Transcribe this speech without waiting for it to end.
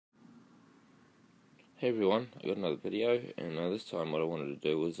Hey everyone, I got another video, and this time what I wanted to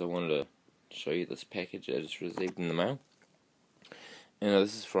do was I wanted to show you this package I just received in the mail. And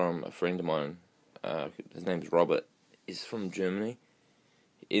this is from a friend of mine. His name's Robert. He's from Germany.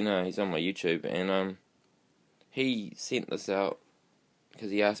 He's on my YouTube, and he sent this out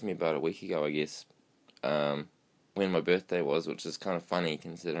because he asked me about a week ago, I guess, when my birthday was, which is kind of funny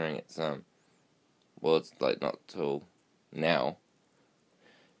considering it's it's like not till now,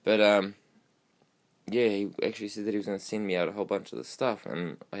 but yeah, he actually said that he was going to send me out a whole bunch of the stuff,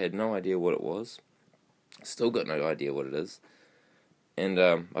 and I had no idea what it was. Still got no idea what it is. And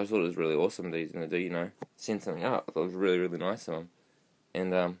I thought it was really awesome that he's going to do, send something out. I thought it was really, really nice of him.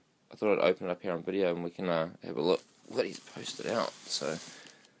 And I thought I'd open it up here on video and we can have a look what he's posted out. So,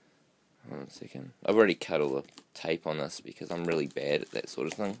 hold on a second. I've already cut all the tape on this because I'm really bad at that sort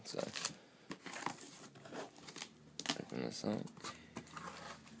of thing. So, open this up.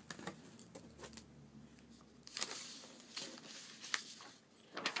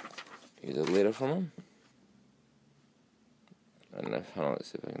 Here's a letter from him. I don't know, hold on,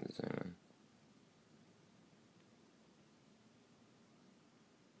 let's see if I can zoom in.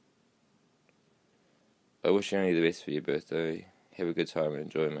 I wish you only the best for your birthday. Have a good time and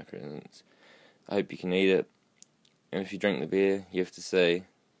enjoy my presents. I hope you can eat it. And if you drink the beer, you have to say,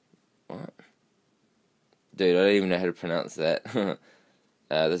 what? Dude, I don't even know how to pronounce that.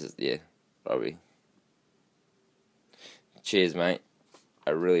 This is, Robi. Cheers, mate. I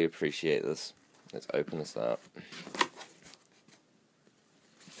really appreciate this. Let's open this up.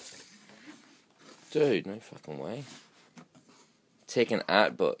 Dude, no fucking way. Tekken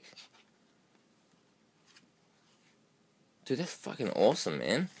art book. Dude, that's fucking awesome,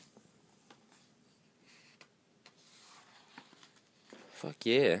 man. Fuck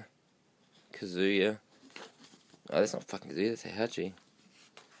yeah. Kazuya. Oh, that's not fucking Kazuya, that's Heihachi.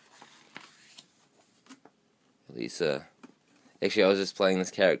 At least, actually, I was just playing this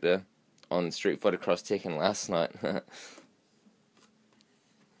character on Street Fighter Cross Tekken last night.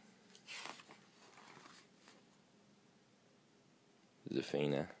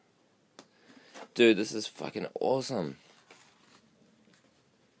 Zafina. Dude, this is fucking awesome.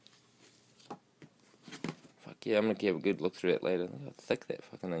 Fuck yeah, I'm gonna have a good look through it later. Look how thick that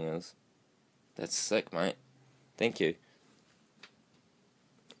fucking thing is. That's sick, mate. Thank you.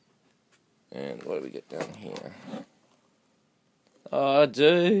 And what do we get down here? Oh,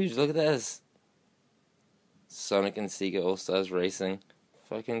 dude, look at this. Sonic and Sega All-Stars Racing.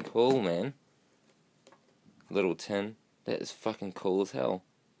 Fucking cool, man. Little tin. That is fucking cool as hell.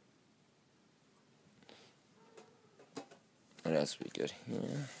 What else we got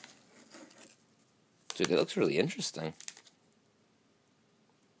here? Dude, it looks really interesting.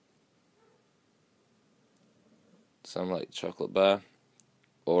 Some like chocolate bar,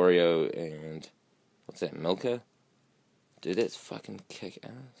 Oreo, and what's that, Milka? Dude, that's fucking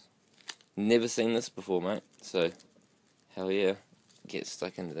kick-ass. Never seen this before, mate. So, hell yeah, get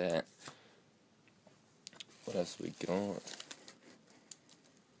stuck into that. What else we got?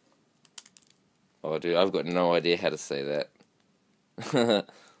 Oh, dude, I've got no idea how to say that. That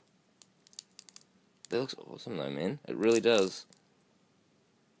looks awesome, though, man. It really does.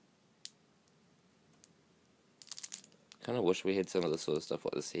 Kind of wish we had some of this sort of stuff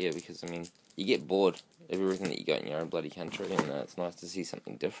like this here, because, I mean, you get bored of everything that you got in your own bloody country, and it's nice to see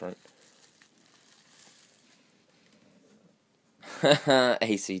something different.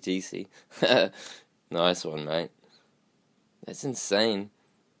 ACDC. Nice one, mate. That's insane.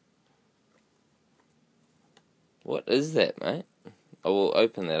 What is that, mate? I will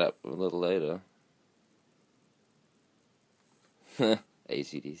open that up a little later.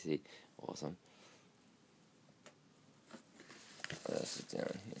 ACDC. Awesome. What else is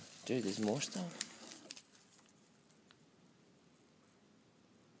down here? Dude, there's more stuff.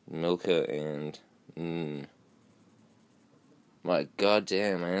 Milka and... My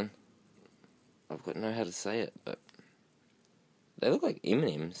goddamn, man. I've got to know how to say it, but... They look like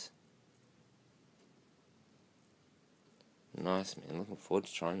M&Ms. Nice, man. Looking forward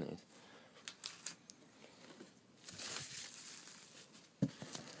to trying these.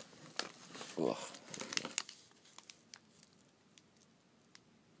 Ugh.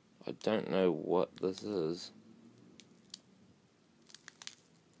 I don't know what this is.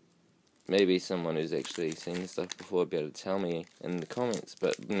 Maybe someone who's actually seen this stuff before would be able to tell me in the comments,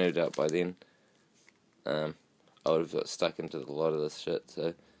 but no doubt by then I would have got stuck into a lot of this shit,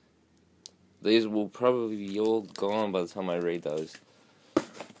 so these will probably be all gone by the time I read those.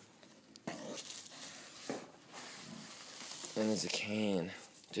 And there's a can.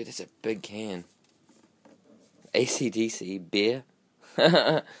 Dude, that's a big can. ACDC beer. Look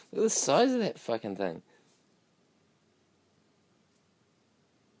at the size of that fucking thing.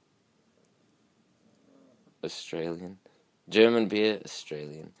 Australian. German beer,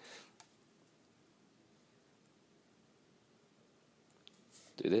 Australian.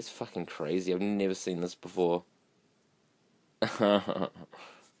 Dude, that's fucking crazy. I've never seen this before.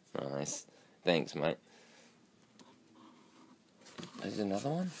 Nice. Thanks, mate. There's another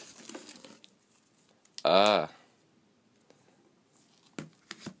one? Ah.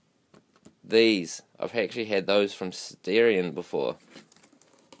 These. I've actually had those from Stereo before.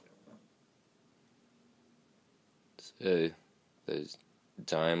 So, those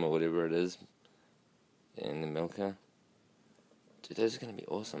dime or whatever it is. And the milker. Dude, those are going to be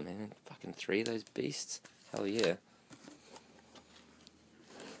awesome, man. Fucking 3 of those beasts. Hell yeah.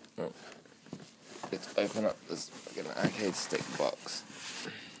 Oh. Let's open up this fucking arcade stick box.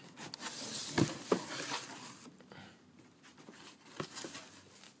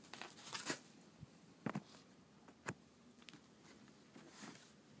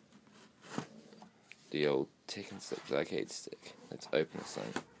 The old Tekken 6 arcade stick. Let's open this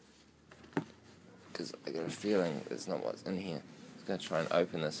thing. Because I got a feeling there's not what's in here. I'm going to try and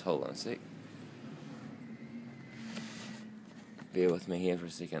open this. Hold on a sec. Bear with me here for a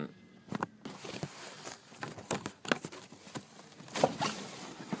second.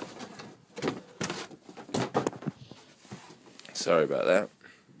 Sorry about that.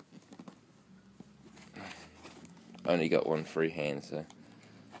 I only got one free hand, so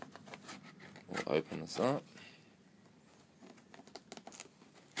we'll open this up.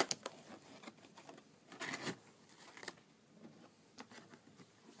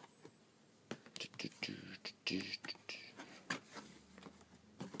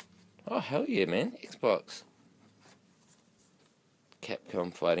 Oh, hell yeah, man. Xbox.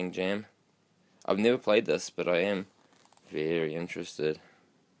 Capcom Fighting Jam. I've never played this, but I am very interested.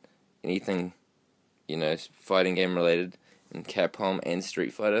 Anything, you know, fighting game related in Capcom and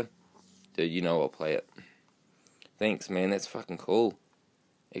Street Fighter, dude, you know I'll play it. Thanks, man. That's fucking cool.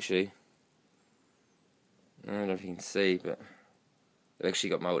 Actually, I don't know if you can see, but I've actually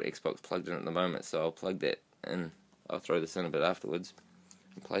got my old Xbox plugged in at the moment, so I'll plug that in. I'll throw this in a bit afterwards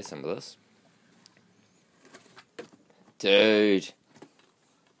and play some of this. Dude.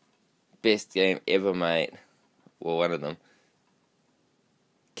 Best game ever, mate. Well, one of them.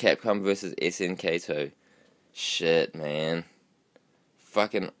 Capcom vs. SNK 2. Shit, man.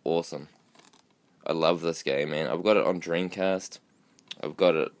 Fucking awesome. I love this game, man. I've got it on Dreamcast. I've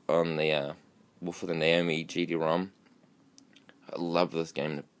got it on the, for the Naomi GD-ROM. I love this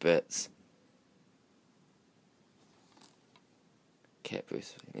game to bits. Cap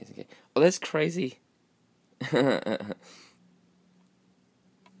vs. SNK. Oh, that's crazy.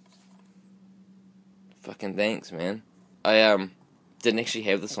 Fucking thanks, man. I didn't actually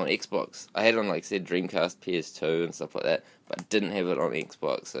have this on Xbox. I had it on, like I said, Dreamcast, PS2 and stuff like that, but I didn't have it on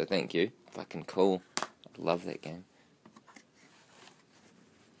Xbox, so thank you. Fucking cool. I love that game.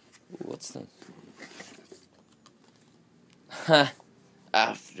 Ooh, what's this? Ha!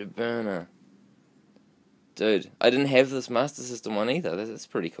 Afterburner. Dude, I didn't have this Master System one either. That's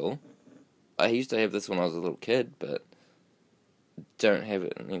pretty cool. I used to have this when I was a little kid, but don't have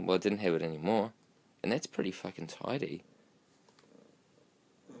it anymore. Well, I didn't have it anymore. And that's pretty fucking tidy.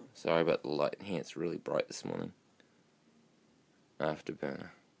 Sorry about the light in here, it's really bright this morning. Afterburner.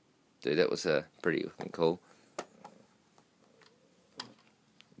 Dude, that was pretty fucking cool.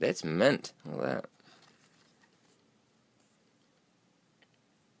 That's mint. Look at that.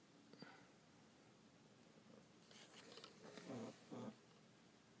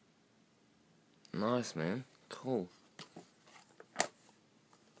 Nice, man. Cool. I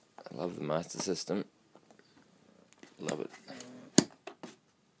love the Master System. Love it.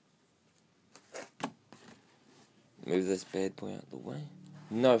 Move this bad boy out of the way.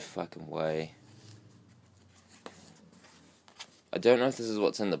 No fucking way. I don't know if this is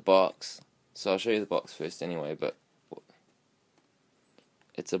what's in the box, so I'll show you the box first anyway, but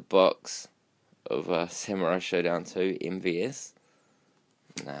it's a box of Samurai Showdown 2 MVS.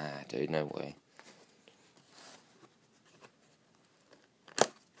 Nah, dude, no way.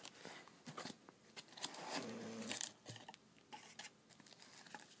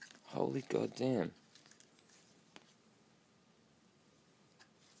 Holy goddamn.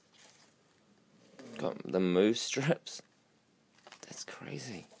 Got the move strips. That's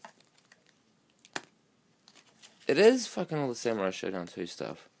crazy. It is fucking all the Samurai Showdown 2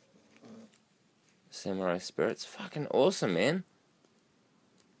 stuff. Samurai Spirit's fucking awesome, man.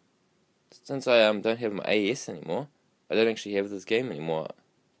 Since I don't have my AES anymore, I don't actually have this game anymore.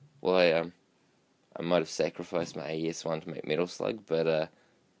 Well, I might have sacrificed my AES one to make Metal Slug, but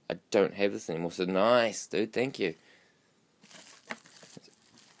I don't have this anymore. So nice, dude. Thank you.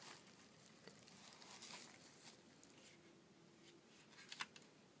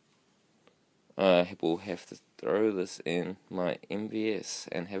 I will have to throw this in my MVS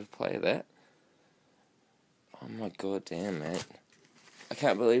and have a play of that. Oh my god damn, mate. I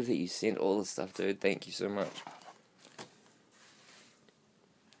can't believe that you sent all this stuff, dude. Thank you so much.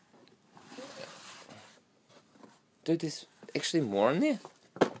 Dude, there's actually more in there?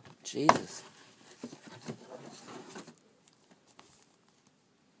 Jesus.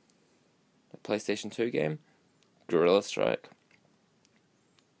 A PlayStation 2 game? Gorilla Strike.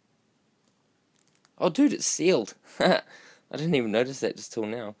 Oh, dude, it's sealed. I didn't even notice that just till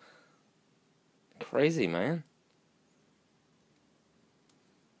now. Crazy, man.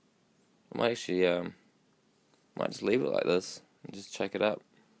 I might actually, might just leave it like this and just check it up.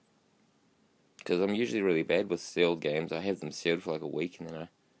 Because I'm usually really bad with sealed games. I have them sealed for like a week and then I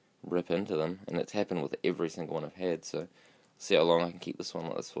rip into them. And it's happened with every single one I've had, so see how long I can keep this one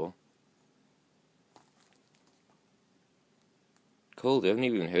like this for. Cool, dude. I've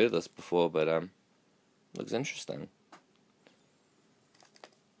never even heard of this before, but looks interesting.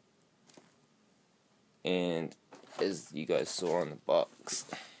 And as you guys saw on the box,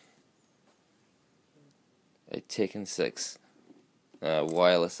 a Tekken 6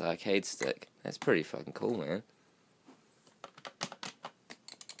 wireless arcade stick. That's pretty fucking cool, man.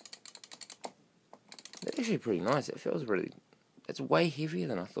 That's actually pretty nice. It feels really... It's way heavier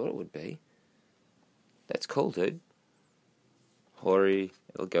than I thought it would be. That's cool, dude. Hori.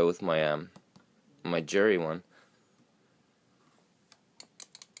 It'll go with my my Jerry one.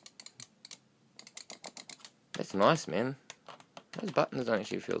 That's nice, man. Those buttons don't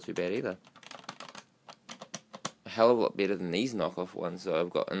actually feel too bad either. A hell of a lot better than these knockoff ones that I've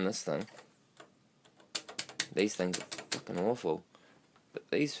got in this thing. These things are fucking awful. But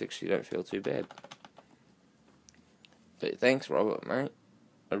these actually don't feel too bad. But thanks, Robert, mate.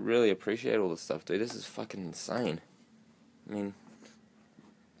 I really appreciate all this stuff, dude. This is fucking insane. I mean,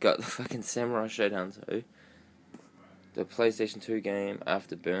 got the fucking Samurai Showdown 2, the PlayStation 2 game,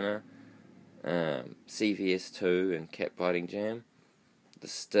 Afterburner, CVS 2 and Cat Biting Jam, the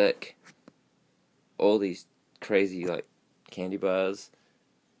stick, all these crazy like candy bars,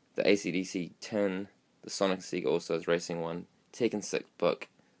 the AC/DC tin, the Sonic Sega All-Stars Racing 1, Tekken 6 book,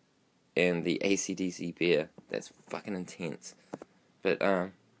 and the AC/DC beer. That's fucking intense. But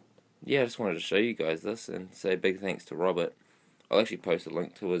yeah, I just wanted to show you guys this and say big thanks to Robert. I'll actually post a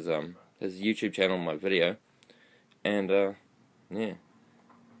link to his YouTube channel in my video. And yeah.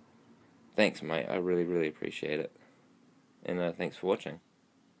 Thanks, mate. I really, really appreciate it. And thanks for watching.